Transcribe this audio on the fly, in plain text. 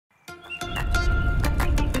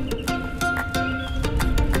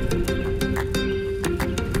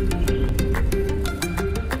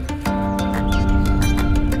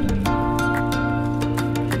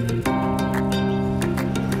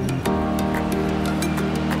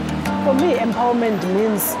For me, empowerment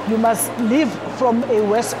means you must live from a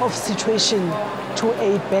worse off situation to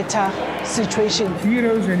a better situation.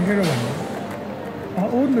 Heroes and heroines are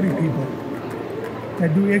ordinary people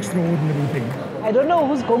that do extraordinary things. I don't know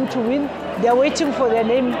who's going to win. They're waiting for their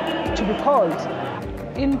name to be called.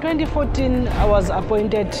 In 2014, I was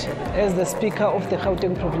appointed as the Speaker of the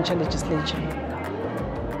Gauteng Provincial Legislature.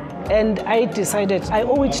 And I decided I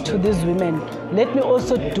owe it to these women. Let me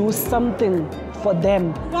also do something for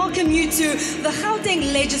them. Welcome you to the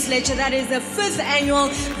Gauteng Legislature. That is the 5th Annual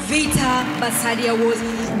Vita Basadi Awards.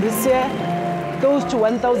 This year, close to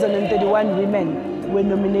 1,031 women were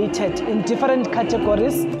nominated in different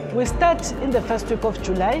categories. We start in the first week of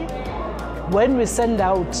July when we send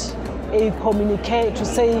out a communique to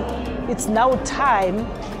say it's now time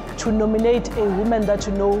to nominate a woman that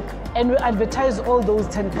you know, and we advertise all those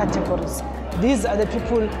 10 categories. These are the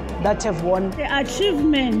people that have won. The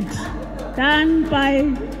achievement done by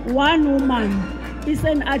one woman is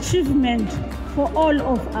an achievement for all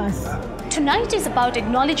of us. Tonight is about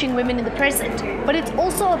acknowledging women in the present, but it's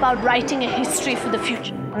also about writing a history for the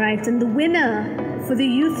future. All right, and the winner for the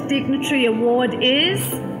Youth Dignitary Award is,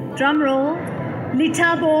 drumroll,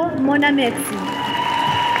 Litabo Monametsi.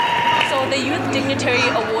 So the Youth Dignitary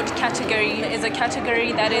Award category is a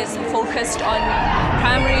category that is focused on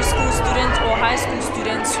primary school students or high school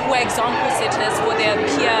students who are example setters for their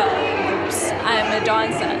peer groups. I'm a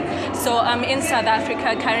dancer. So in South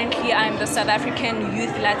Africa, currently I'm the South African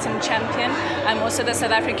Youth Latin Champion. I'm also the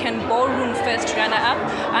South African Ballroom First Runner-Up.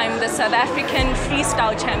 I'm the South African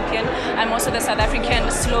Freestyle Champion. I'm also the South African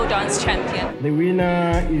Slow Dance Champion. The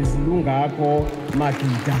winner is Lungako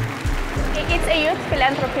Makita. It's a Youth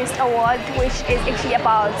Philanthropist Award, which is actually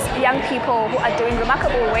about young people who are doing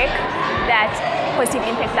remarkable work that positive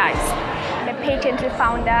impact lives. The pageantry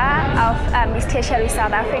founder of Miss Tertiary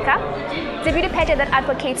South Africa. It's a beauty pageant that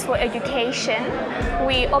advocates for education.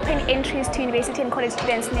 We open entries to university and college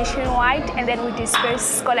students nationwide, and then we disperse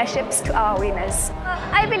scholarships to our winners.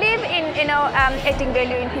 I believe in adding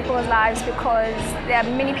value in people's lives because there are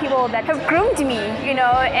many people that have groomed me, and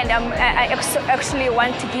I actually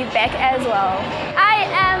want to give back as well. I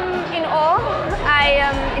am in awe. I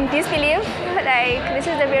am in disbelief. This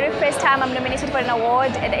is the very first time I'm nominated for an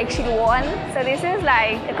award and I actually won. So this is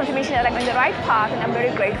like a confirmation that I'm on the right path, and I'm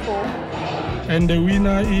very grateful. And the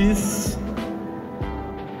winner is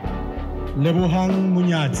Lebohang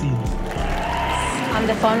Munyati. I'm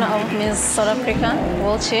the founder of Miss South Africa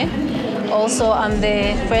wheelchair. Also, I'm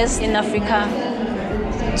the first in Africa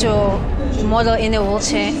to model in a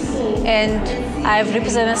wheelchair. And I've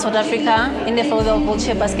represented South Africa in the field of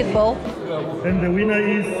wheelchair basketball. And the winner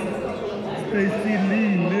is Stacey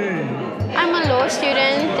Lee. I'm a law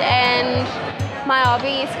student and my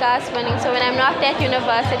hobby is car spinning. So when I'm not at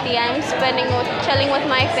university, I'm spending or chilling with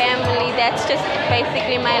my family. That's just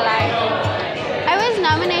basically my life. I was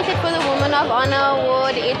nominated for the Woman of Honor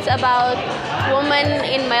Award. It's about women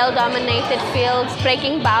in male-dominated fields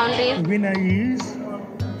breaking boundaries. The winner is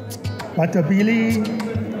Patabili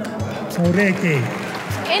Oreke.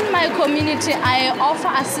 In my community, I offer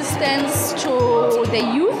assistance to the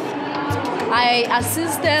youth. I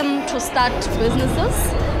assist them to start businesses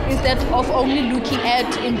instead of only looking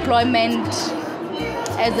at employment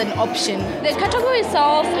as an option. The category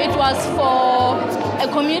itself, it was for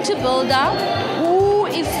a community builder who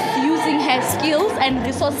is using her skills and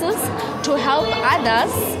resources to help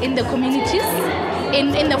others in the communities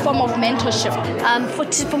in the form of mentorship.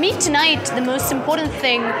 For me tonight, the most important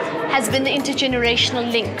thing has been the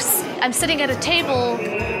intergenerational links. I'm sitting at a table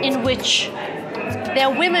in which there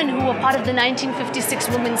are women who were part of the 1956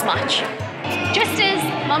 Women's March. Just as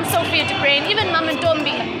Mom Sophia Dubrain, even Mom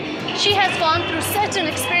Ntombi, she has gone through certain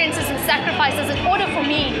experiences and sacrifices in order for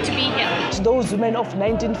me to be here. Those women of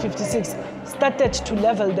 1956 started to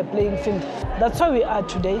level the playing field. That's why we are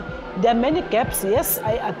today. There are many gaps, yes,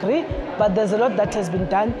 I agree, but there's a lot that has been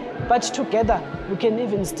done. But together, we can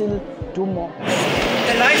even still do more.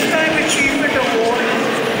 The Lifetime Achievement Award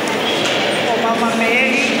for Mama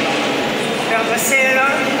Mary Provincial,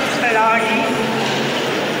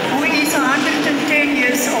 who is 110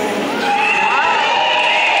 years old.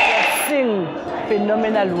 Sing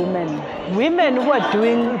phenomenal women. Women who are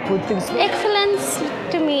doing good things. Excellence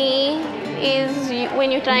to me is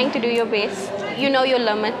when you're trying to do your best. You know your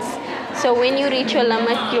limits. So when you reach your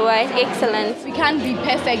limit, you are excellent. We can't be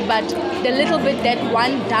perfect, but the little bit that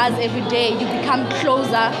one does every day, you become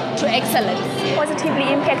closer to excellence. Positively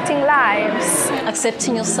impacting lives.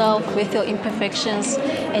 Accepting yourself with your imperfections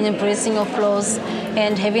and embracing your flaws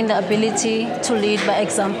and having the ability to lead by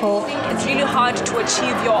example. It's really hard to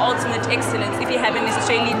achieve your ultimate excellence if you haven't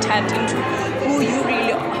necessarily tapped into who you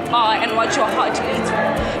really are. are and what your heart beats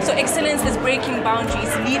for. So excellence is breaking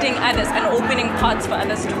boundaries, leading others, and opening paths for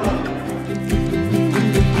others to walk.